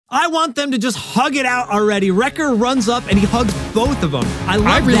I want them to just hug it out already. Wrecker runs up and he hugs both of them.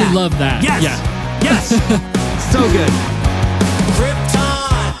 I really love that. Yes. Yeah. Yes. So good.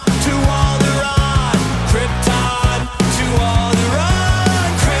 Krypton to Alderaan. Krypton to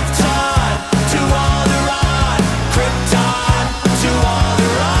Alderaan. Krypton to Alderaan. Krypton to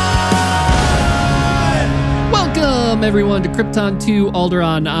Alderaan. Welcome, everyone, to Krypton to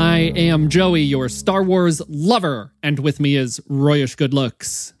Alderaan. I am Joey, your Star Wars lover, and with me is Royish Good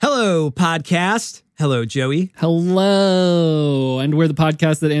Looks. Hello, podcast. Hello, Joey. Hello. And we're the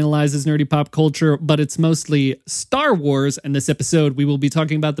podcast that analyzes nerdy pop culture, but it's mostly Star Wars. And this episode, we will be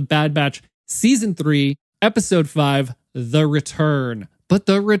talking about The Bad Batch Season 3, Episode 5, The Return. But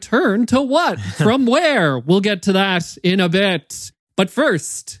the return to what? From where? We'll get to that in a bit. But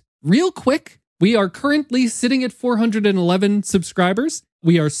first, real quick, we are currently sitting at 411 subscribers.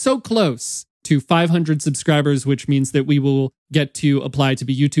 We are so close to 500 subscribers, which means that we will get to apply to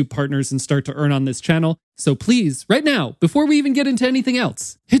be YouTube partners and start to earn on this channel. So please, right now, before we even get into anything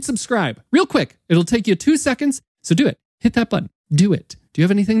else, hit subscribe real quick. It'll take you 2 seconds. So do it. Hit that button. Do it. Do you have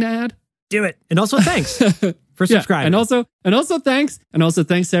anything to add? Do it. And also thanks for subscribing. Yeah, and also thanks. And also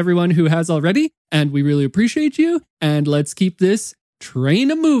thanks to everyone who has already. And we really appreciate you. And let's keep this train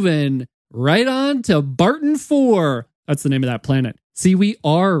a-moving right on to Barton IV. That's the name of that planet. See, we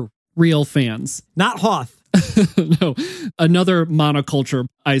are real fans. Not Hoth. No, another monoculture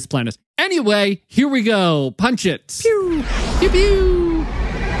ice planet. Anyway, here we go. Punch it. Pew. Pew, pew.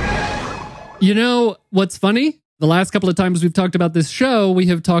 You know what's funny? The last couple of times we've talked about this show, we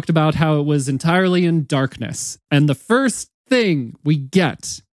have talked about how it was entirely in darkness. And the first thing we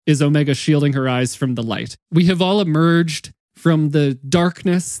get is Omega shielding her eyes from the light. We have all emerged from the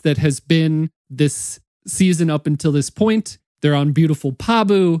darkness that has been this season up until this point. They're on beautiful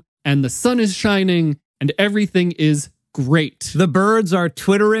Pabu, and the sun is shining, and everything is great. The birds are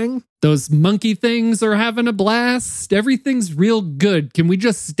twittering. Those monkey things are having a blast. Everything's real good. Can we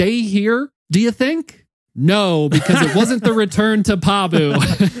just stay here, do you think? No, because it wasn't the return to Pabu.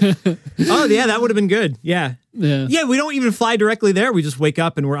 Oh, yeah, that would have been good. Yeah. Yeah. Yeah, we don't even fly directly there. We just wake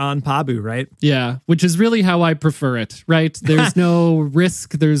up and we're on Pabu, right? Yeah, which is really how I prefer it, right? There's no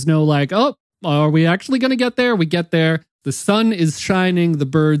risk. There's no like, oh, are we actually going to get there? We get there. The sun is shining, the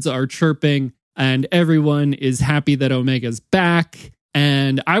birds are chirping, and everyone is happy that Omega's back.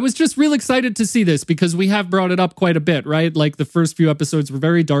 And I was just real excited to see this because we have brought it up quite a bit, right? Like the first few episodes were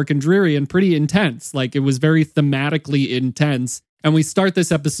very dark and dreary and pretty intense. Like it was very thematically intense. And we start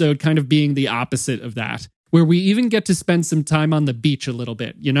this episode kind of being the opposite of that, where we even get to spend some time on the beach a little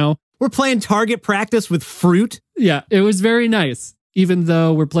bit, you know? We're playing target practice with fruit. Yeah, it was very nice, even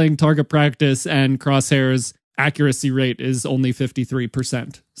though we're playing target practice and Crosshair's accuracy rate is only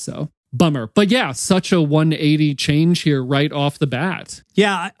 53%. So bummer. But yeah, such a 180 change here right off the bat.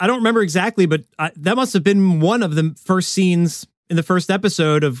 Yeah, I don't remember exactly, but that must have been one of the first scenes in the first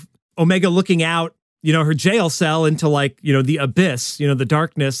episode of Omega looking out, you know, her jail cell into like, you know, the abyss, you know, the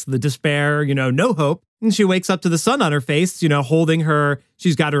darkness, the despair, you know, no hope. And she wakes up to the sun on her face, you know, holding her,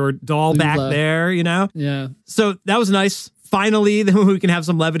 she's got her doll back there, you know? Yeah. So that was nice. Finally, then we can have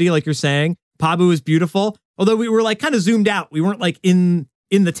some levity, like you're saying. Pabu is beautiful. Although we were like kind of zoomed out. We weren't like in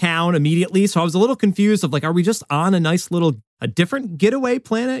the town immediately. So I was a little confused of like, are we just on a different getaway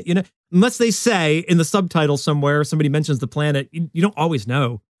planet? You know, unless they say in the subtitle somewhere, somebody mentions the planet, you don't always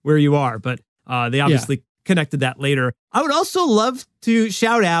know where you are, but they obviously connected that later. I would also love to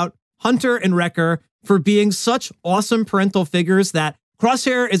shout out Hunter and Wrecker for being such awesome parental figures that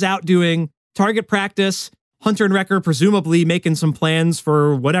Crosshair is out doing target practice. Hunter and Wrecker presumably making some plans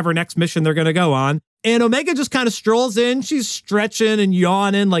for whatever next mission they're going to go on. And Omega just kind of strolls in. She's stretching and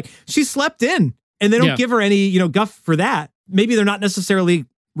yawning like she slept in. And they don't give her any, you know, guff for that. Maybe they're not necessarily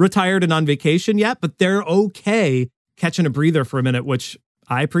retired and on vacation yet, but they're okay catching a breather for a minute, which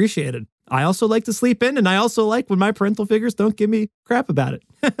I appreciated. I also like to sleep in, and I also like when my parental figures don't give me crap about it.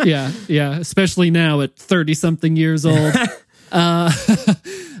 Yeah, especially now at 30-something years old.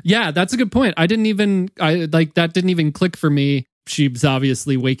 Yeah, that's a good point. That didn't even click for me. She's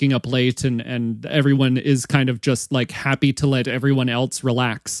obviously waking up late and everyone is kind of just like happy to let everyone else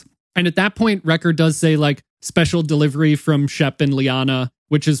relax. And at that point, Wrecker does say like special delivery from Shep and Liana,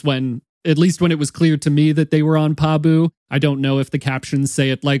 which is when, at least when it was clear to me that they were on Pabu. I don't know if the captions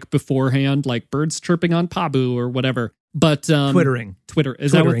say it like beforehand, like birds chirping on Pabu or whatever. But Twittering.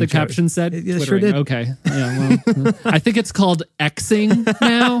 Is that what the caption said? It sure did. Okay. Yeah, well, I think it's called Xing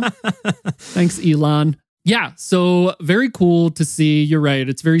now. Thanks, Elon. Yeah, so very cool to see. You're right.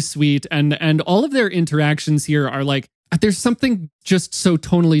 It's very sweet. And all of their interactions here are like, there's something just so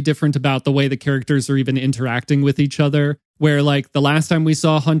tonally different about the way the characters are even interacting with each other. where like the last time we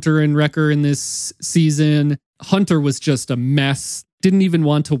saw Hunter and Wrecker in this season, Hunter was just a mess. Didn't even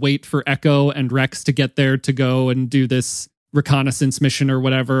want to wait for Echo and Rex to get there to go and do this reconnaissance mission or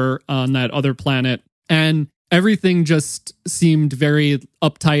whatever on that other planet. And everything just seemed very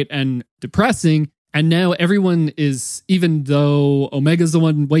uptight and depressing. And now everyone is, even though Omega's the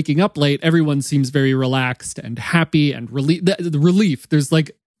one waking up late, everyone seems very relaxed and happy and the relief. There's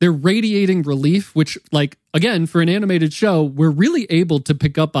like, they're radiating relief, which like, again, for an animated show, we're really able to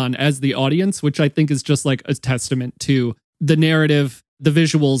pick up on as the audience, which I think is just like a testament to the narrative, the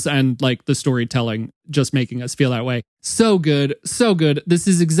visuals, and like the storytelling just making us feel that way. So good. So good. This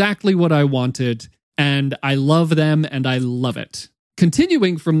is exactly what I wanted. And I love them and I love it.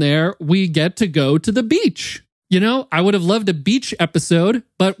 Continuing from there, we get to go to the beach. You know, I would have loved a beach episode,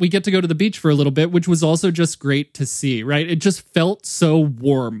 but we get to go to the beach for a little bit, which was also just great to see, right? It just felt so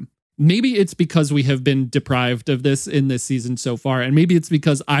warm. Maybe it's because we have been deprived of this in this season so far, and maybe it's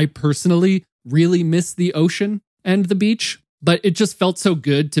because I personally really miss the ocean and the beach, but it just felt so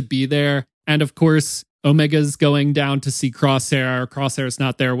good to be there. And of course, Omega's going down to see Crosshair. Crosshair's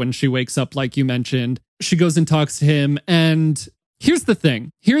not there when she wakes up, like you mentioned. She goes and talks to him, and here's the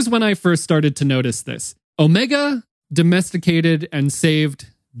thing. Here's when I first started to notice this. Omega domesticated and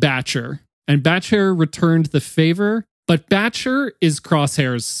saved Batcher, and Batcher returned the favor, but Batcher is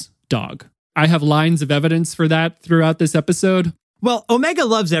Crosshair's dog. I have lines of evidence for that throughout this episode. Well, Omega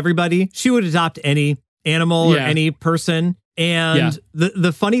loves everybody. She would adopt any animal or any person. And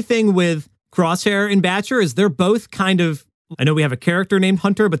the funny thing with Crosshair and Batcher is they're both kind of, I know we have a character named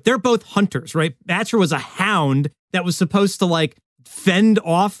Hunter, but they're both hunters, right? Batcher was a hound that was supposed to like fend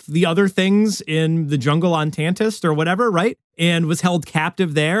off the other things in the jungle on Tantus or whatever, right? And was held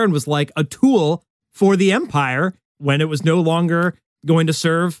captive there and was like a tool for the Empire when it was no longer going to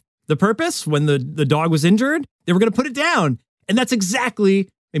serve the purpose. When the dog was injured, they were going to put it down. And that's exactly,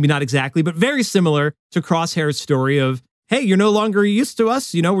 maybe not exactly, but very similar to Crosshair's story of, hey, you're no longer used to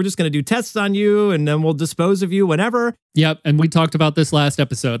us. You know, we're just going to do tests on you and then we'll dispose of you whenever. Yep. And we talked about this last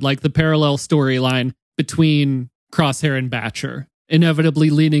episode, like the parallel storyline between Crosshair and Batcher, inevitably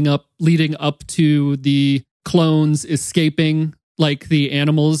leading up to the clones escaping, like the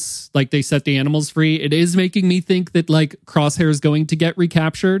animals, like they set the animals free. It is making me think that like Crosshair is going to get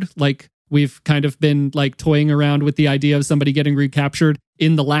recaptured. Like we've kind of been like toying around with the idea of somebody getting recaptured.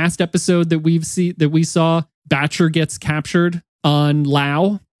 In the last episode that we saw, Batcher gets captured on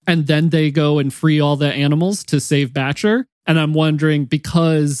Lao, and then they go and free all the animals to save Batcher. And I'm wondering,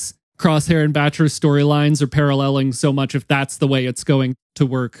 because Crosshair and Batcher's storylines are paralleling so much, if that's the way it's going to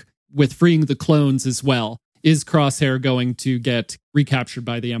work with freeing the clones as well. Is Crosshair going to get recaptured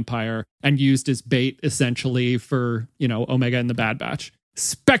by the Empire and used as bait essentially for, you know, Omega and the Bad Batch?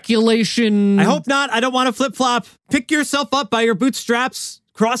 Speculation. I hope not. I don't want to flip-flop. Pick yourself up by your bootstraps,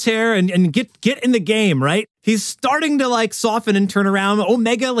 Crosshair, and get in the game, right? He's starting to like soften and turn around.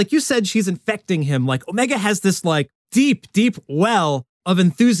 Omega, like you said, she's infecting him. Like Omega has this like deep well of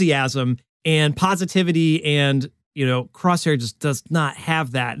enthusiasm and positivity, and you know, Crosshair just does not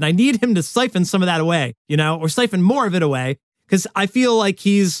have that. And I need him to siphon some of that away, you know, or siphon more of it away, because I feel like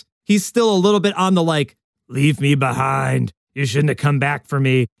he's still a little bit on the like, leave me behind. You shouldn't have come back for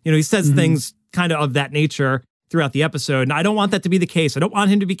me. You know, he says things kind of that nature throughout the episode. And I don't want that to be the case. I don't want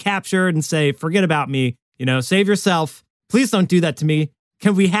him to be captured and say, forget about me. You know, save yourself. Please don't do that to me.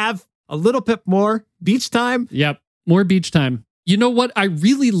 Can we have a little bit more beach time? Yep. More beach time. You know what I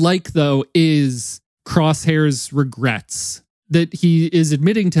really like, though, is Crosshair's regrets. That he is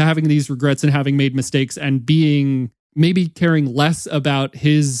admitting to having these regrets and having made mistakes and being maybe caring less about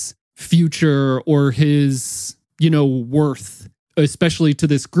his future or his, you know, worth, especially to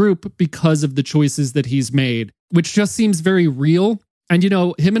this group, because of the choices that he's made, which just seems very real. And, you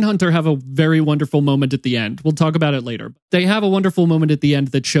know, him and Hunter have a very wonderful moment at the end. We'll talk about it later. They have a wonderful moment at the end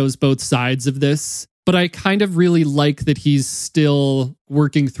that shows both sides of this. But I kind of really like that he's still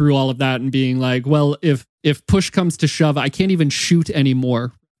working through all of that and being like, well, if push comes to shove, I can't even shoot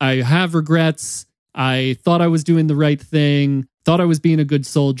anymore. I have regrets. I thought I was doing the right thing, thought I was being a good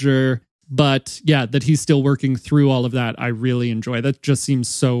soldier. But yeah, that he's still working through all of that, I really enjoy. That just seems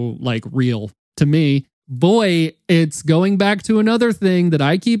so like real to me. Boy, it's going back to another thing that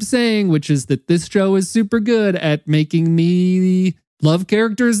I keep saying, which is that this show is super good at making me love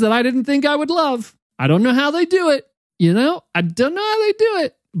characters that I didn't think I would love. I don't know how they do it. You know, I don't know how they do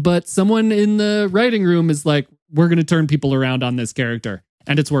it. But someone in the writing room is like, we're going to turn people around on this character.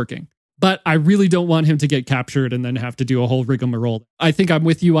 And it's working. But I really don't want him to get captured and then have to do a whole rigmarole. I think I'm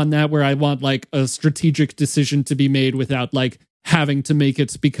with you on that, where I want like a strategic decision to be made without like having to make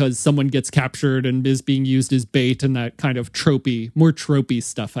it because someone gets captured and is being used as bait and that kind of more tropey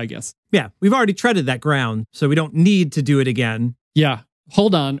stuff, I guess. Yeah, we've already treaded that ground, so we don't need to do it again. Yeah.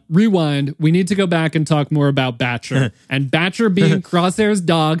 Hold on, rewind. We need to go back and talk more about Batcher. And Batcher being Crosshair's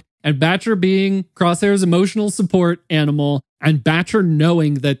dog, and Batcher being Crosshair's emotional support animal, and Batcher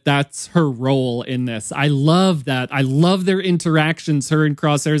knowing that that's her role in this. I love that. I love their interactions, her and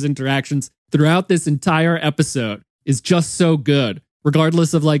Crosshair's interactions throughout this entire episode is just so good,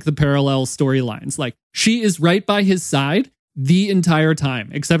 regardless of like the parallel storylines. Like she is right by his side the entire time,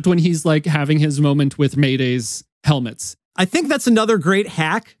 except when he's like having his moment with Mayday's helmets. I think that's another great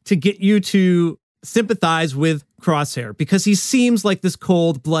hack to get you to sympathize with Crosshair, because he seems like this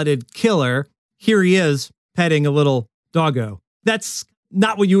cold-blooded killer. Here he is petting a little doggo. That's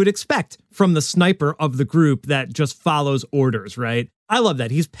not what you would expect from the sniper of the group that just follows orders, right? I love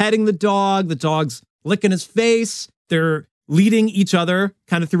that. He's petting the dog's licking his face. They're leading each other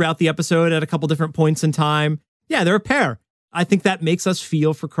kind of throughout the episode at a couple different points in time. Yeah, they're a pair. I think that makes us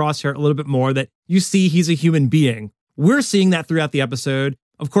feel for Crosshair a little bit more, that you see he's a human being. We're seeing that throughout the episode.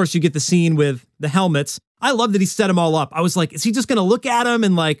 Of course, you get the scene with the helmets. I love that he set them all up. I was like, is he just going to look at them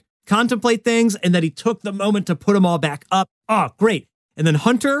and like contemplate things? And that he took the moment to put them all back up. Oh, great. And then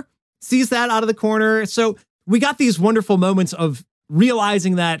Hunter sees that out of the corner. So we got these wonderful moments of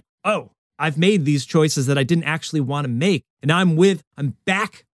realizing that, oh, I've made these choices that I didn't actually want to make. And now I'm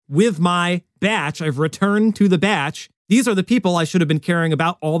back with my batch. I've returned to the batch. These are the people I should have been caring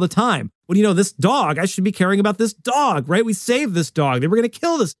about all the time. Well, you know, this dog, I should be caring about this dog, right? We saved this dog. They were going to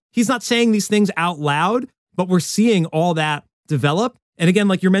kill this. He's not saying these things out loud, but we're seeing all that develop. And again,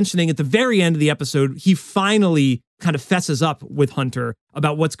 like you're mentioning at the very end of the episode, he finally kind of fesses up with Hunter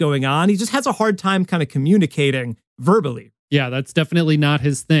about what's going on. He just has a hard time kind of communicating verbally. Yeah, that's definitely not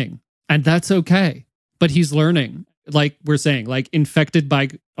his thing. And that's okay. But he's learning, like we're saying, like infected by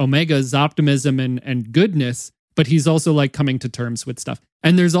Omega's optimism and goodness. But he's also like coming to terms with stuff.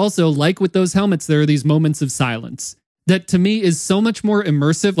 And there's also, like with those helmets, there are these moments of silence that to me is so much more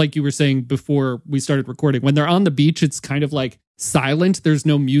immersive. Like you were saying before we started recording, when they're on the beach, it's kind of like silent. There's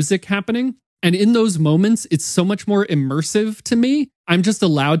no music happening. And in those moments, it's so much more immersive to me. I'm just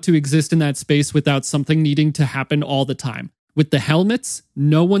allowed to exist in that space without something needing to happen all the time. With the helmets,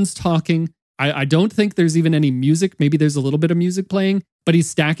 no one's talking. I don't think there's even any music. Maybe there's a little bit of music playing, but he's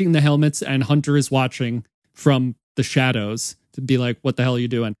stacking the helmets and Hunter is watching from the shadows to be like, what the hell are you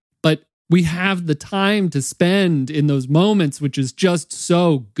doing? But we have the time to spend in those moments, which is just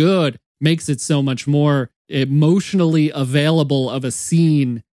so good, makes it so much more emotionally available of a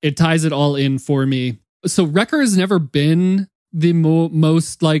scene. It ties it all in for me. So Wrecker has never been the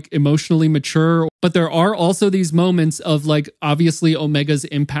most like emotionally mature, but there are also these moments of like obviously Omega's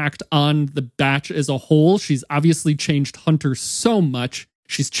impact on the batch as a whole. She's obviously changed Hunter so much.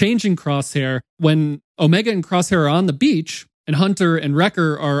 She's changing Crosshair. When Omega and Crosshair are on the beach and Hunter and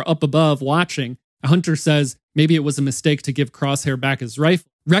Wrecker are up above watching, Hunter says, maybe it was a mistake to give Crosshair back his rifle.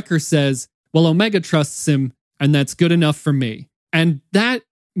 Wrecker says, well, Omega trusts him and that's good enough for me. And that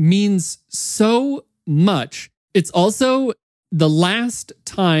means so much. It's also the last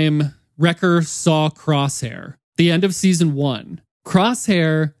time Wrecker saw Crosshair, the end of season 1.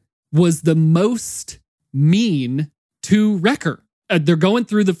 Crosshair was the most mean to Wrecker. They're going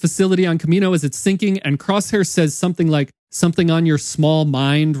through the facility on Camino as it's sinking, and Crosshair says something like, something on your small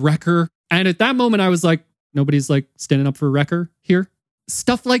mind, Wrecker. And at that moment, I was like, nobody's like standing up for Wrecker here.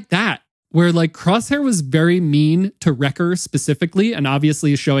 Stuff like that, where like Crosshair was very mean to Wrecker specifically, and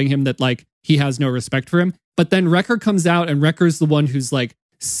obviously is showing him that like he has no respect for him. But then Wrecker comes out, and Wrecker's the one who's like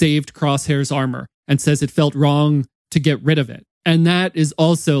saved Crosshair's armor and says it felt wrong to get rid of it. And that is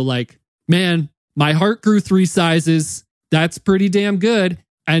also like, man, my heart grew 3 sizes. That's pretty damn good.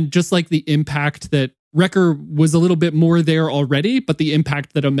 And just like the impact that Wrecker was a little bit more there already, but the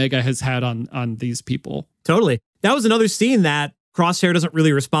impact that Omega has had on these people. Totally. That was another scene that Crosshair doesn't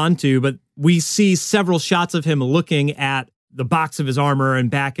really respond to, but we see several shots of him looking at the box of his armor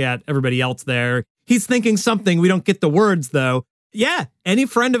and back at everybody else there. He's thinking something. We don't get the words, though. Yeah, any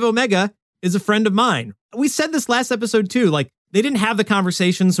friend of Omega is a friend of mine. We said this last episode, too. Like, they didn't have the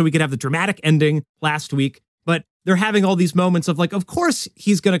conversation so we could have the dramatic ending last week, but they're having all these moments of like, of course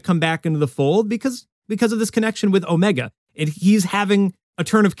he's going to come back into the fold because of this connection with Omega. And he's having a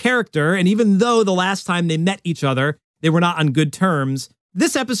turn of character. And even though the last time they met each other, they were not on good terms,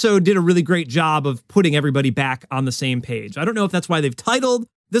 this episode did a really great job of putting everybody back on the same page. I don't know if that's why they've titled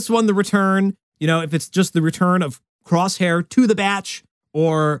this one The Return, you know, if it's just the return of Crosshair to the batch,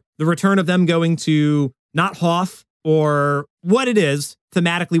 or the return of them going to not Hoth, or what it is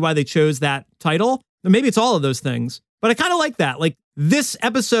thematically why they chose that title. Or maybe it's all of those things. But I kind of like that. Like, this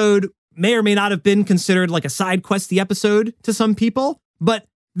episode may or may not have been considered like a side questy episode to some people, but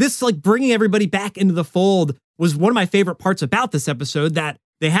this, like, bringing everybody back into the fold was one of my favorite parts about this episode, that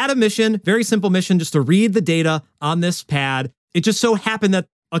they had a mission, very simple mission, just to read the data on this pad. It just so happened that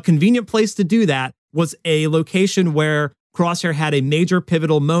a convenient place to do that was a location where Crosshair had a major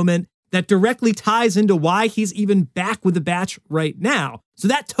pivotal moment that directly ties into why he's even back with the batch right now. So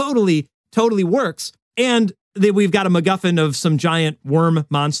that totally works. And we've got a MacGuffin of some giant worm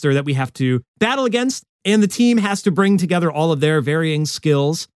monster that we have to battle against. And the team has to bring together all of their varying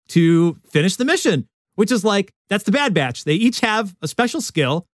skills to finish the mission, which is like, that's the Bad Batch. They each have a special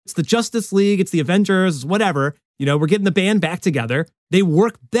skill. It's the Justice League, it's the Avengers, whatever. You know, we're getting the band back together. They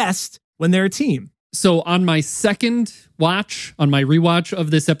work best when they're a team. So on my second watch, on my rewatch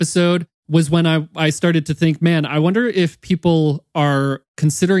of this episode, was when I started to think, man, I wonder if people are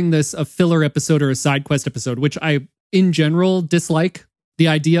considering this a filler episode or a side quest episode, which I, in general, dislike the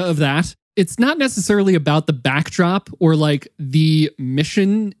idea of that. It's not necessarily about the backdrop or like the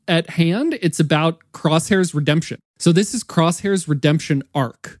mission at hand. It's about Crosshair's redemption. So this is Crosshair's redemption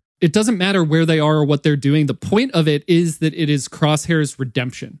arc. It doesn't matter where they are or what they're doing. The point of it is that it is Crosshair's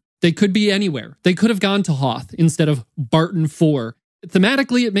redemption. They could be anywhere. They could have gone to Hoth instead of Barton IV.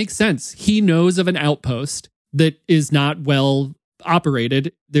 Thematically, it makes sense. He knows of an outpost that is not well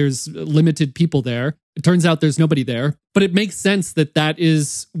operated. There's limited people there. It turns out there's nobody there. But it makes sense that that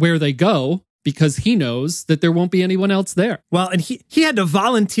is where they go because he knows that there won't be anyone else there. Well, and he had to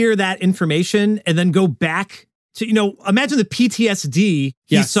volunteer that information and then go back to, you know, imagine the PTSD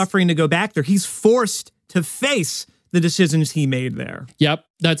he's suffering to go back there. He's forced to face the decisions he made there. Yep,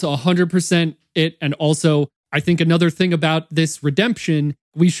 that's 100% it. And also, I think another thing about this redemption,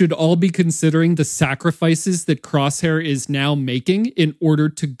 we should all be considering the sacrifices that Crosshair is now making in order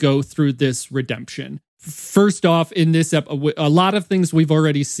to go through this redemption. First off, in this episode, a lot of things we've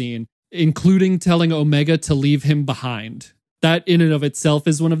already seen, including telling Omega to leave him behind. That in and of itself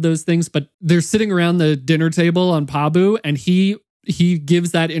is one of those things, but they're sitting around the dinner table on Pabu, and he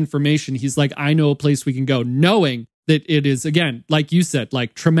gives that information. He's like, I know a place we can go, knowing that it is, again, like you said,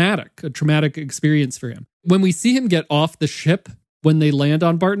 like a traumatic experience for him. When we see him get off the ship, when they land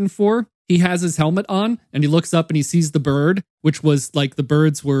on Barton IV, he has his helmet on and he looks up and he sees the bird, which was like the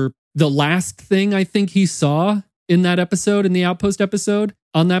birds were the last thing I think he saw in that episode, in the Outpost episode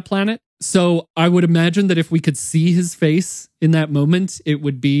on that planet. So I would imagine that if we could see his face in that moment, it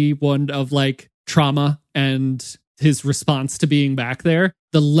would be one of like trauma and his response to being back there.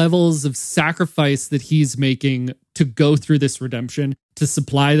 The levels of sacrifice that he's making to go through this redemption, to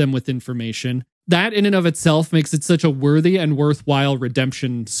supply them with information, that in and of itself makes it such a worthy and worthwhile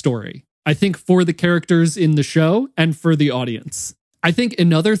redemption story. I think for the characters in the show and for the audience. I think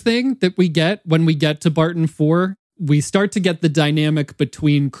another thing that we get when we get to Barton IV, we start to get the dynamic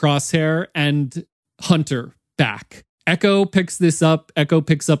between Crosshair and Hunter back. Echo picks this up. Echo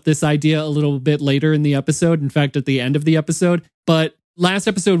picks up this idea a little bit later in the episode. In fact, at the end of the episode. But last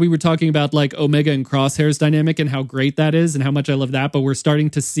episode, we were talking about like Omega and Crosshair's dynamic and how great that is and how much I love that. But we're starting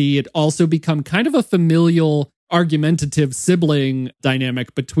to see it also become kind of a familial, argumentative sibling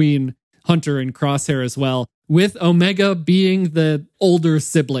dynamic between Hunter and Crosshair as well, with Omega being the older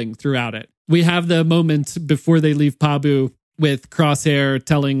sibling throughout it. We have the moment before they leave Pabu with Crosshair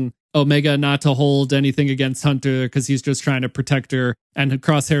telling Omega not to hold anything against Hunter because he's just trying to protect her. And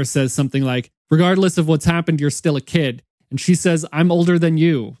Crosshair says something like, regardless of what's happened, you're still a kid. And she says, I'm older than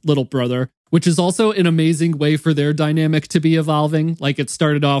you, little brother, which is also an amazing way for their dynamic to be evolving. Like it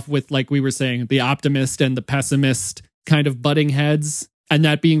started off with, like we were saying, the optimist and the pessimist kind of butting heads and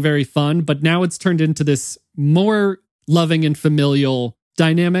that being very fun. But now it's turned into this more loving and familial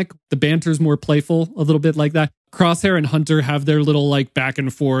dynamic. The banter's more playful, a little bit like that. Crosshair and Hunter have their little like back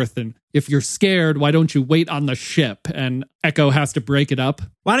and forth. And if you're scared, why don't you wait on the ship? And Echo has to break it up.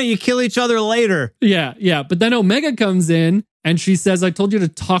 Why don't you kill each other later? Yeah. But then Omega comes in and she says, I told you to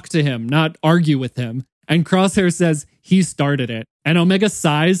talk to him, not argue with him. And Crosshair says, he started it. And Omega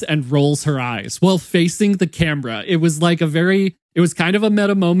sighs and rolls her eyes while facing the camera. It was like it was kind of a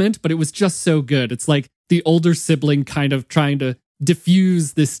meta moment, but it was just so good. It's like the older sibling kind of trying to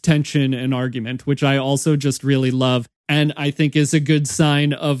diffuse this tension and argument, which I also just really love. And I think is a good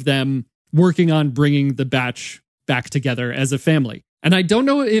sign of them working on bringing the batch back together as a family. And I don't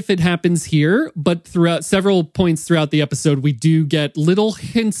know if it happens here, but throughout several points throughout the episode, we do get little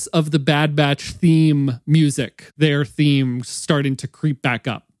hints of the Bad Batch theme music, their theme starting to creep back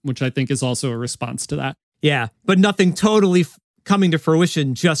up, which I think is also a response to that. Yeah, but nothing totally coming to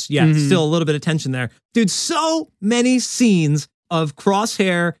fruition just yet. Still a little bit of tension there. Dude, so many scenes of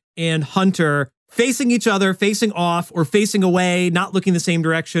Crosshair and Hunter facing each other, facing off, or facing away, not looking the same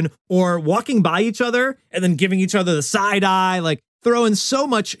direction, or walking by each other and then giving each other the side eye, like throwing so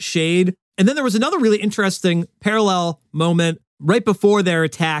much shade. And then there was another really interesting parallel moment right before they're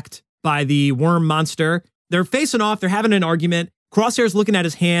attacked by the worm monster. They're facing off, they're having an argument. Crosshair's looking at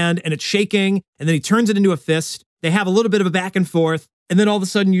his hand and it's shaking, and then he turns it into a fist. They have a little bit of a back and forth, and then all of a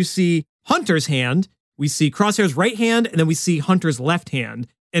sudden you see Hunter's hand. We see Crosshair's right hand, and then we see Hunter's left hand.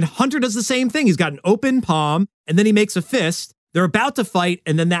 And Hunter does the same thing. He's got an open palm, and then he makes a fist. They're about to fight,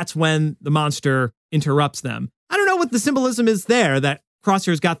 and then that's when the monster interrupts them. I don't know what the symbolism is there, that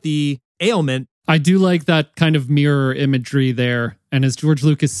Crosshair's got the ailment. I do like that kind of mirror imagery there. And as George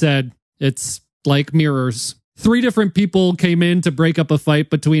Lucas said, it's like mirrors. 3 different people came in to break up a fight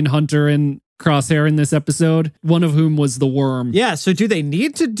between Hunter and Crosshair in this episode, one of whom was the worm. Yeah, so do they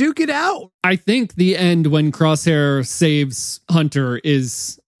need to duke it out? I think the end when Crosshair saves Hunter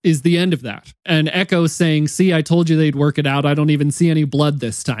is the end of that. And Echo saying, see, I told you they'd work it out. I don't even see any blood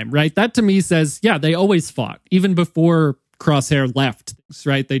this time, right? That to me says, yeah, they always fought, even before Crosshair left,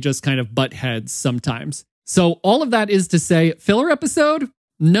 right? They just kind of butt heads sometimes. So all of that is to say, filler episode?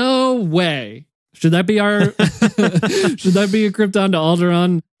 No way. Should that be our, should that be a Krypton to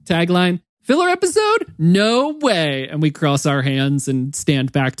Alderaan tagline? Filler episode? No way. And we cross our hands and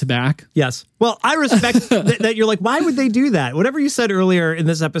stand back to back. Yes. Well, I respect that you're like, why would they do that? Whatever you said earlier in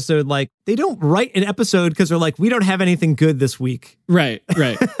this episode, like, they don't write an episode because they're like, we don't have anything good this week. Right.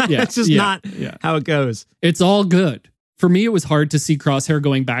 Yeah. It's just not how it goes. It's all good. For me, it was hard to see Crosshair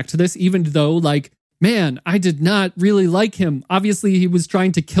going back to this, even though, like, man, I did not really like him. Obviously, he was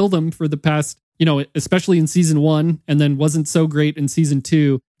trying to kill them for the past, especially in season 1, and then wasn't so great in season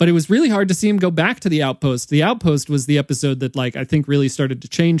 2. But it was really hard to see him go back to the Outpost. The Outpost was the episode that, like, I think really started to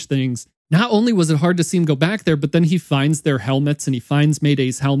change things. Not only was it hard to see him go back there, but then he finds their helmets and he finds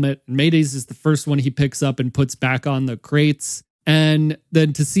Mayday's helmet. And Mayday's is the first one he picks up and puts back on the crates. And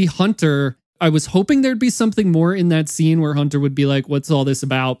then to see Hunter, I was hoping there'd be something more in that scene where Hunter would be like, what's all this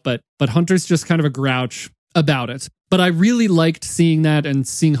about? But Hunter's just kind of a grouch about it. But I really liked seeing that and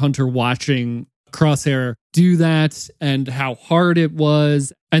seeing Hunter watching Crosshair do that and how hard it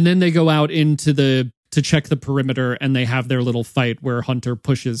was. And then they go out to check the perimeter and they have their little fight where Hunter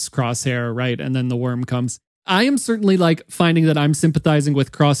pushes Crosshair, right? And then the worm comes. I am certainly like finding that I'm sympathizing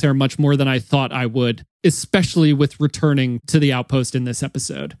with Crosshair much more than I thought I would, especially with returning to the Outpost in this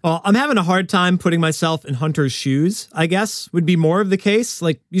episode. Well, I'm having a hard time putting myself in Hunter's shoes, I guess, would be more of the case.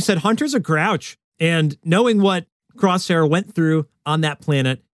 Like you said, Hunter's a grouch, and knowing what Crosshair went through on that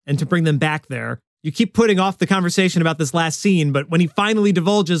planet and to bring them back there, you keep putting off the conversation about this last scene, but when he finally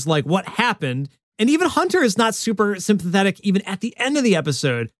divulges like what happened, and even Hunter is not super sympathetic even at the end of the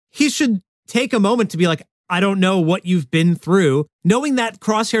episode, he should take a moment to be like, I don't know what you've been through, knowing that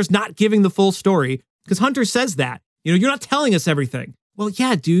Crosshair's not giving the full story, because Hunter says that, you're not telling us everything. Well,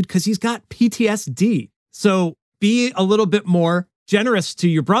 yeah, dude, because he's got PTSD. So be a little bit more generous to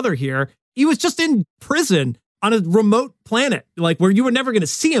your brother here. He was just in prison on a remote planet, like where you were never going to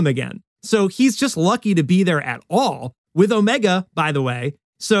see him again. So he's just lucky to be there at all with Omega, by the way.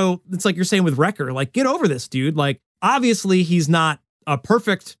 So it's like you're saying with Wrecker, like, get over this, dude. Like, obviously he's not a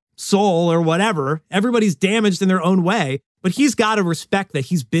perfect soul or whatever. Everybody's damaged in their own way, but he's got to respect that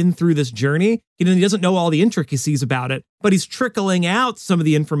he's been through this journey. He doesn't know all the intricacies about it, but he's trickling out some of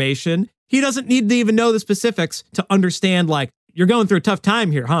the information. He doesn't need to even know the specifics to understand, like, you're going through a tough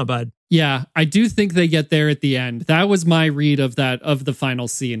time here, huh, bud? Yeah, I do think they get there at the end. That was my read of the final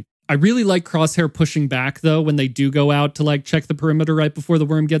scene. I really like Crosshair pushing back, though, when they do go out to like check the perimeter right before the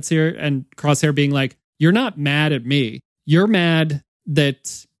worm gets here, and Crosshair being like, you're not mad at me. You're mad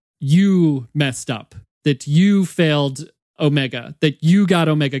that you messed up, that you failed Omega, that you got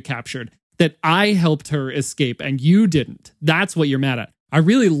Omega captured, that I helped her escape and you didn't. That's what you're mad at. I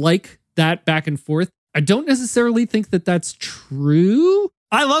really like that back and forth. I don't necessarily think that that's true.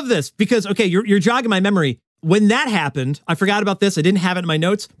 I love this because, okay, you're jogging my memory. When that happened, I forgot about this. I didn't have it in my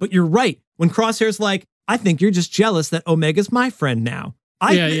notes, but you're right. When Crosshair's like, I think you're just jealous that Omega's my friend now.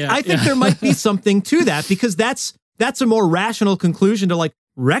 I think there might be something to that, because that's a more rational conclusion to like,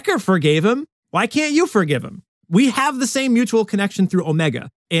 Wrecker forgave him. Why can't you forgive him? We have the same mutual connection through Omega.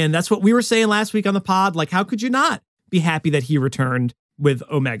 And that's what we were saying last week on the pod. Like, how could you not be happy that he returned with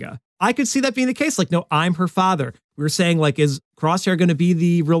Omega? I could see that being the case. Like, no, I'm her father. We were saying, like, is Crosshair going to be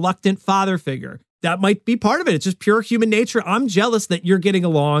the reluctant father figure? That might be part of it. It's just pure human nature. I'm jealous that you're getting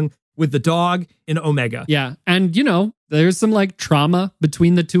along with the dog in Omega. Yeah. And, there's some like trauma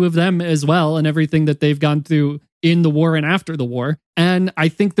between the two of them as well, and everything that they've gone through in the war and after the war. And I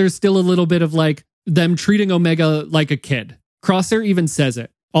think there's still a little bit of like them treating Omega like a kid. Crosshair even says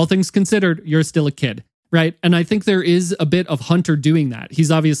it. all things considered, you're still a kid, right? And I think there is a bit of Hunter doing that.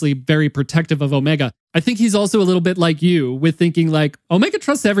 He's obviously very protective of Omega. I think he's also a little bit like you with thinking like, Omega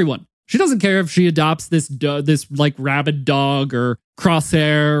trusts everyone. She doesn't care if she adopts this like rabid dog or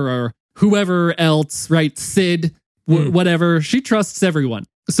Crosshair or whoever else, right? Sid, whatever. She trusts everyone.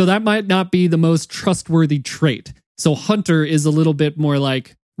 So that might not be the most trustworthy trait. So Hunter is a little bit more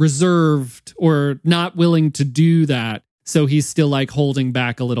like reserved or not willing to do that. So he's still like holding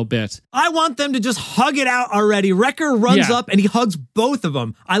back a little bit. I want them to just hug it out already. Wrecker runs up and he hugs both of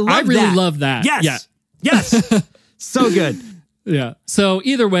them. I really love that. Yes. Yeah. Yes. So good. Yeah. So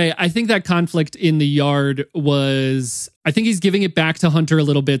either way, I think that conflict in the yard was, I think he's giving it back to Hunter a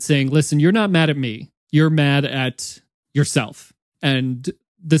little bit, saying, listen, you're not mad at me. You're mad at yourself and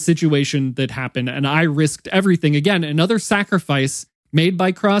the situation that happened. And I risked everything. Again, another sacrifice made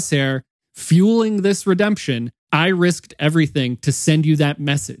by Crosshair, fueling this redemption. I risked everything to send you that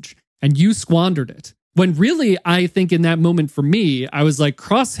message and you squandered it. When really, I think in that moment for me, I was like,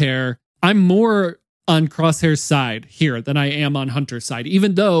 Crosshair, I'm more on Crosshair's side here than I am on Hunter's side.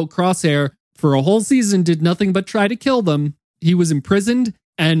 Even though Crosshair for a whole season did nothing but try to kill them, he was imprisoned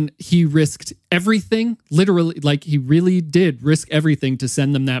and he risked everything, literally, like he really did risk everything to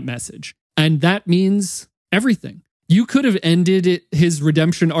send them that message. And that means everything. You could have ended his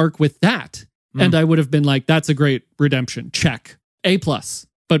redemption arc with that. And I would have been like, that's a great redemption. Check. A+.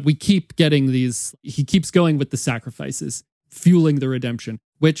 But we keep getting these, he keeps going with the sacrifices, fueling the redemption,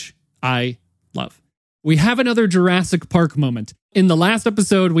 which I love. We have another Jurassic Park moment. In the last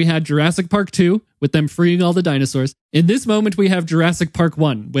episode, we had Jurassic Park 2 with them freeing all the dinosaurs. In this moment, we have Jurassic Park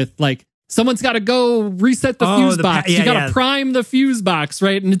 1 with like, someone's got to go reset the fuse box. You got to prime the fuse box,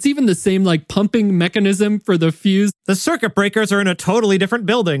 right? And it's even the same like pumping mechanism for the fuse. The circuit breakers are in a totally different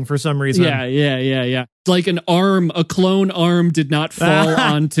building for some reason. Yeah. Like an arm, a clone arm did not fall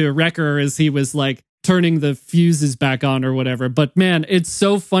onto Wrecker as he was like turning the fuses back on or whatever. But man, it's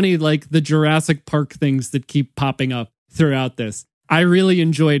so funny, like the Jurassic Park things that keep popping up throughout this. I really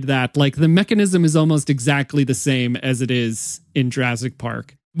enjoyed that. Like the mechanism is almost exactly the same as it is in Jurassic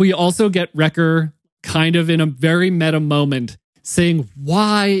Park. We also get Wrecker kind of in a very meta moment saying,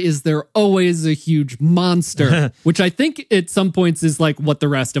 why is there always a huge monster? Which I think at some points is like what the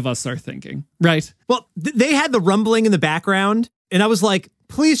rest of us are thinking, right? Well, they had the rumbling in the background and I was like,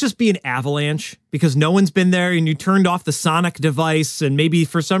 please just be an avalanche because no one's been there and you turned off the sonic device and maybe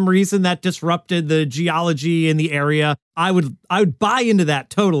for some reason that disrupted the geology in the area. I would buy into that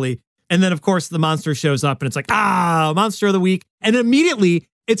totally. And then of course the monster shows up and it's like, monster of the week. And immediately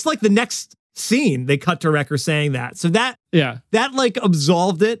it's like the next scene they cut to Wrecker saying that. So that like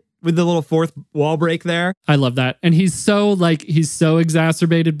absolved it with the little fourth wall break there. I love that. And he's so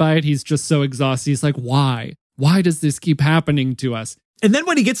exacerbated by it. He's just so exhausted. He's like, why? Why does this keep happening to us? And then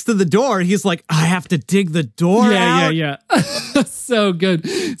when he gets to the door, he's like, I have to dig the door out. Yeah. So good.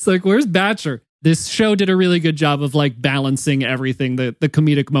 It's like, where's Batcher? This show did a really good job of like balancing everything, the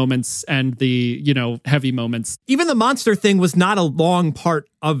comedic moments and the, heavy moments. Even the monster thing was not a long part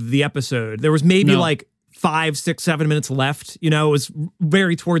of the episode. There was maybe like 5, 6, 7 minutes left. It was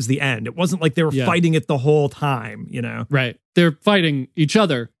very towards the end. It wasn't like they were fighting it the whole time, Right. They're fighting each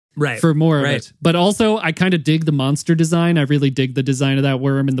other. Right. For more of it. But also, I kind of dig the monster design. I really dig the design of that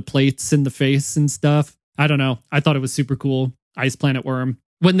worm and the plates and the face and stuff. I don't know. I thought it was super cool. Ice Planet worm.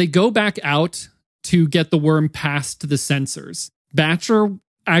 When they go back out to get the worm past the sensors, Batcher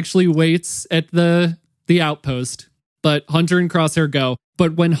actually waits at the outpost, but Hunter and Crosshair go.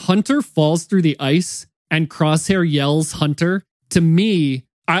 But when Hunter falls through the ice and Crosshair yells Hunter, to me,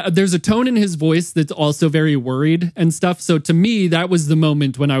 there's a tone in his voice that's also very worried and stuff. So to me, that was the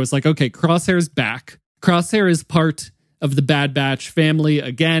moment when I was like, okay, Crosshair's back. Crosshair is part of the Bad Batch family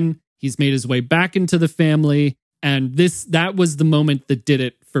again. He's made his way back into the family. And that was the moment that did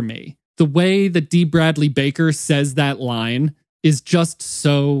it for me. The way that D. Bradley Baker says that line is just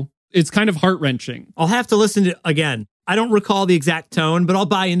it's kind of heart-wrenching. I'll have to listen to it again. I don't recall the exact tone, but I'll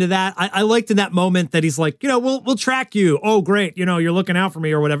buy into that. I liked in that moment that he's like, we'll track you. Oh, great. You're looking out for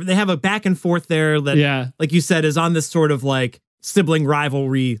me or whatever. They have a back and forth there that, like you said, is on this sort of like sibling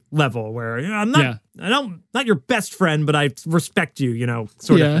rivalry level where I'm not your best friend, but I respect you,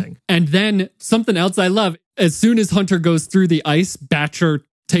 sort of thing. And then something else I love, as soon as Hunter goes through the ice, Batcher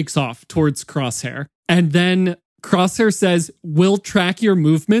takes off towards Crosshair. And then Crosshair says, we'll track your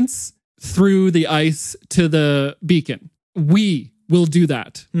movements through the ice to the beacon. We will do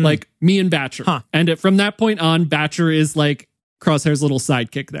that. Like me and Batcher. And from that point on, Batcher is like Crosshair's little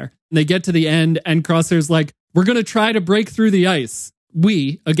sidekick there. And they get to the end and Crosshair's like, we're going to try to break through the ice.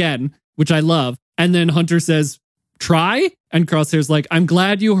 We, again, which I love. And then Hunter says, try? And Crosshair's like, I'm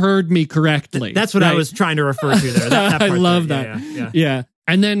glad you heard me correctly. That's what I was trying to refer to there. That I part love there. that. Yeah.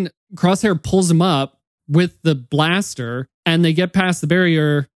 And then Crosshair pulls him up with the blaster and they get past the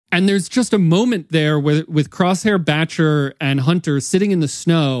barrier. And there's just a moment there with Crosshair, Batcher, and Hunter sitting in the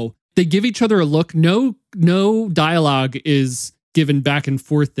snow. They give each other a look. No dialogue is given back and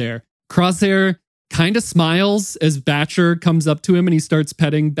forth there. Crosshair kind of smiles as Batcher comes up to him and he starts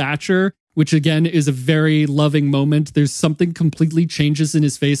petting Batcher, which again is a very loving moment. There's something completely changes in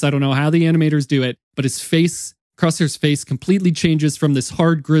his face. I don't know how the animators do it, but his face, Crosshair's face completely changes from this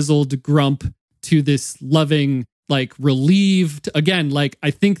hard, grizzled grump to this loving, like relieved. Again, like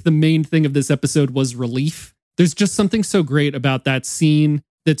I think the main thing of this episode was relief. There's just something so great about that scene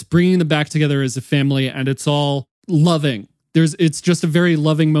that's bringing them back together as a family, and it's all loving. It's just a very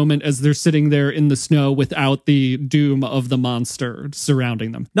loving moment as they're sitting there in the snow without the doom of the monster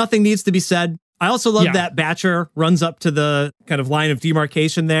surrounding them. Nothing needs to be said. I also love that Batcher runs up to the kind of line of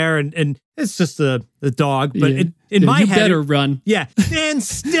demarcation there, and it's just the dog. But in my head, better run. Yeah, and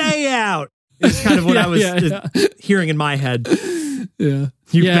stay out. It's kind of what I was hearing in my head. Yeah.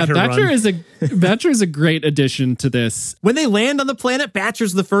 Batcher is a great addition to this. When they land on the planet,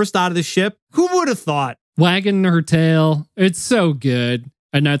 Batcher's the first out of the ship. Who would have thought? Wagging her tail. It's so good.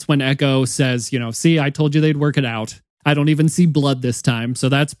 And that's when Echo says, see, I told you they'd work it out. I don't even see blood this time. So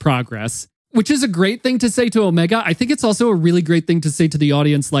that's progress, which is a great thing to say to Omega. I think it's also a really great thing to say to the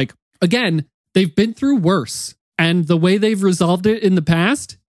audience. Like, again, they've been through worse. And the way they've resolved it in the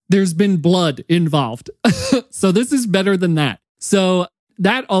past, there's been blood involved. So this is better than that. So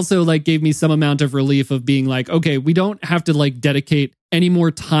that also like gave me some amount of relief of being like, okay, we don't have to like dedicate any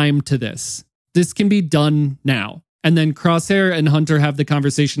more time to this. This can be done now. And then Crosshair and Hunter have the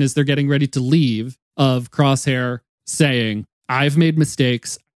conversation as they're getting ready to leave of Crosshair saying, I've made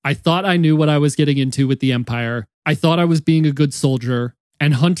mistakes. I thought I knew what I was getting into with the Empire. I thought I was being a good soldier.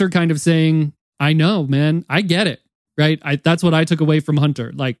 And Hunter kind of saying, I know, man, I get it. Right? That's what I took away from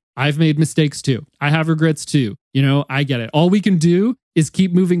Hunter. Like, I've made mistakes too. I have regrets too. I get it. All we can do is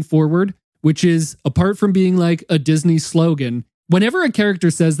keep moving forward, which is, apart from being like a Disney slogan, whenever a character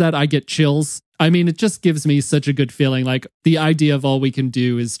says that, I get chills. I mean, it just gives me such a good feeling. Like, the idea of all we can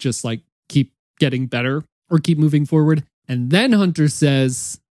do is just like keep getting better or keep moving forward. And then Hunter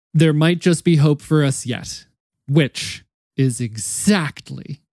says, there might just be hope for us yet, which is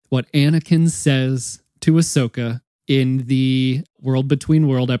exactly what Anakin says to Ahsoka in the World Between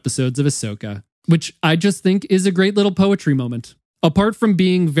World episodes of Ahsoka, which I just think is a great little poetry moment. Apart from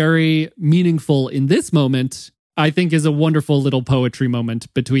being very meaningful in this moment, I think is a wonderful little poetry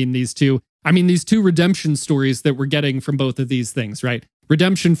moment between these two. I mean, these two redemption stories that we're getting from both of these things, right?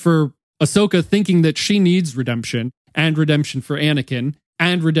 Redemption for Ahsoka thinking that she needs redemption, and redemption for Anakin,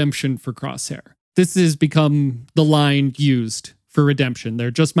 and redemption for Crosshair. This has become the line used for redemption.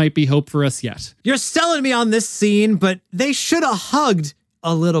 There just might be hope for us yet. You're selling me on this scene, but they should have hugged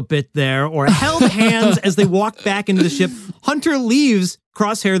a little bit there or held hands as they walked back into the ship. Hunter leaves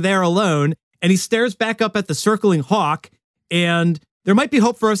Crosshair there alone, and he stares back up at the circling hawk, and there might be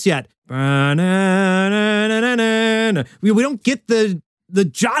hope for us yet. We don't get the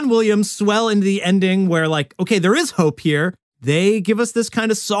John Williams swell into the ending where, like, okay, there is hope here. They give us this kind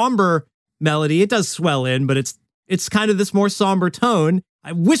of somber melody. It does swell in, but it's kind of this more somber tone.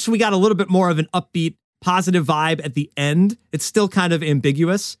 I wish we got a little bit more of an upbeat, positive vibe at the end. It's still kind of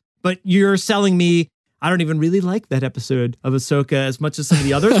ambiguous, but you're selling me. I don't even really like that episode of Ahsoka as much as some of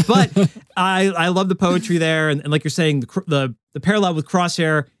the others, but I love the poetry there. And like you're saying, the parallel with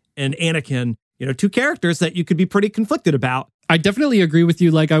Crosshair and Anakin, two characters that you could be pretty conflicted about. I definitely agree with you.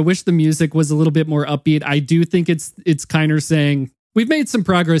 Like, I wish the music was a little bit more upbeat. I do think it's kind of saying, we've made some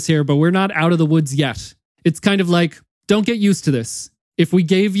progress here, but we're not out of the woods yet. It's kind of like, don't get used to this. If we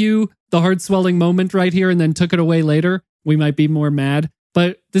gave you the heart swelling moment right here and then took it away later, we might be more mad.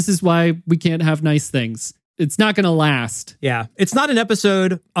 But this is why we can't have nice things. It's not going to last. Yeah. It's not an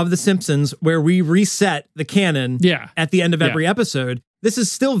episode of The Simpsons where we reset the canon at the end of every episode. This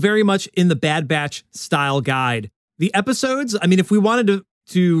is still very much in the Bad Batch style guide. The episodes, I mean, if we wanted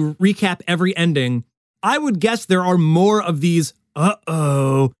to recap every ending, I would guess there are more of these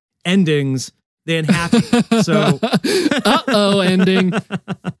endings than happy. So ending.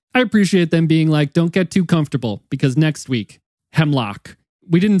 I appreciate them being like, don't get too comfortable because next week, Hemlock.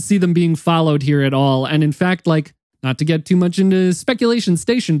 We didn't see them being followed here at all. And in fact, like, not to get too much into speculation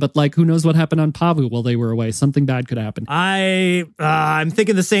station, but like, who knows what happened on Pabu while they were away? Something bad could happen. I'm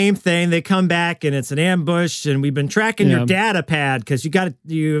thinking the same thing. They come back and it's an ambush, and we've been tracking your data pad because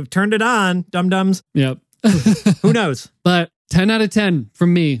you turned it on, dum-dums. Yep. Who knows? But 10 out of 10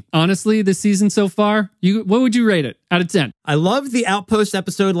 from me. Honestly, this season so far, what would you rate it out of 10? I loved the Outpost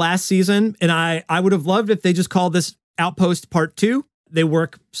episode last season, and I would have loved if they just called this Outpost Part 2. They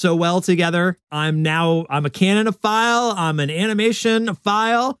work so well together. I'm a cannonophile. I'm an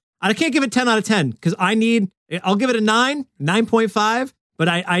animation-ophile. I can't give it 10 out of 10 because I'll give it a 9.5, but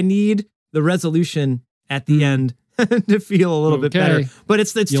I need the resolution at the end to feel a little bit better. But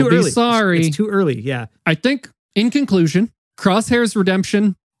it's too early. Sorry. It's too early, yeah. I think, in conclusion, Crosshair's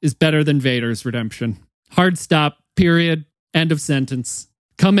redemption is better than Vader's redemption. Hard stop, period, end of sentence.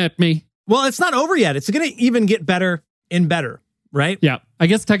 Come at me. Well, it's not over yet. It's going to even get better and better, right? Yeah. I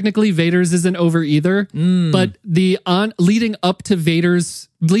guess technically Vader's isn't over either, but leading up to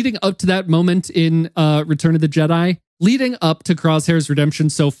that moment in Return of the Jedi, leading up to Crosshair's redemption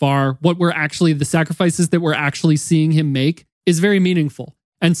so far, the sacrifices that we're actually seeing him make is very meaningful.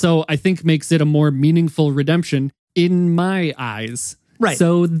 And so I think makes it a more meaningful redemption in my eyes. Right.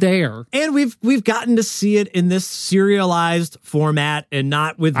 So there. And we've gotten to see it in this serialized format and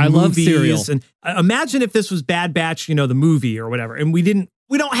not with movies. Love serial. And imagine if this was Bad Batch, the movie or whatever, and we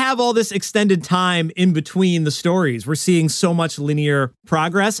don't have all this extended time in between the stories. We're seeing so much linear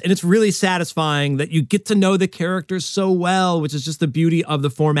progress, and it's really satisfying that you get to know the characters so well, which is just the beauty of the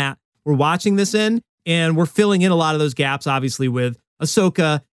format we're watching this in. And we're filling in a lot of those gaps, obviously, with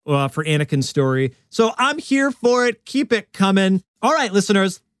Ahsoka for Anakin's story. So I'm here for it. Keep it coming. All right,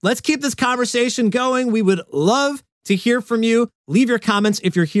 listeners, let's keep this conversation going. We would love to hear from you. Leave your comments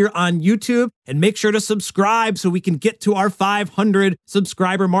if you're here on YouTube, and make sure to subscribe so we can get to our 500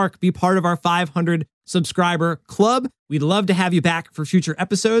 subscriber mark. Be part of our 500 subscriber club. We'd love to have you back for future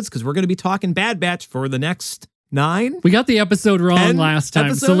episodes because we're going to be talking Bad Batch for the next 9. We got the episode wrong last time,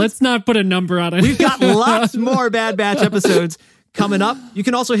 episodes? So let's not put a number on it. We've got lots more Bad Batch episodes coming up. You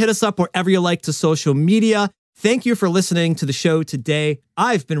can also hit us up wherever you like to social media. Thank you for listening to the show today.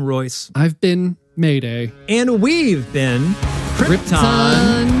 I've been Royce. I've been Mayday. And we've been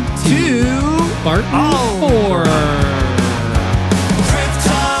Krypton to Barton IV.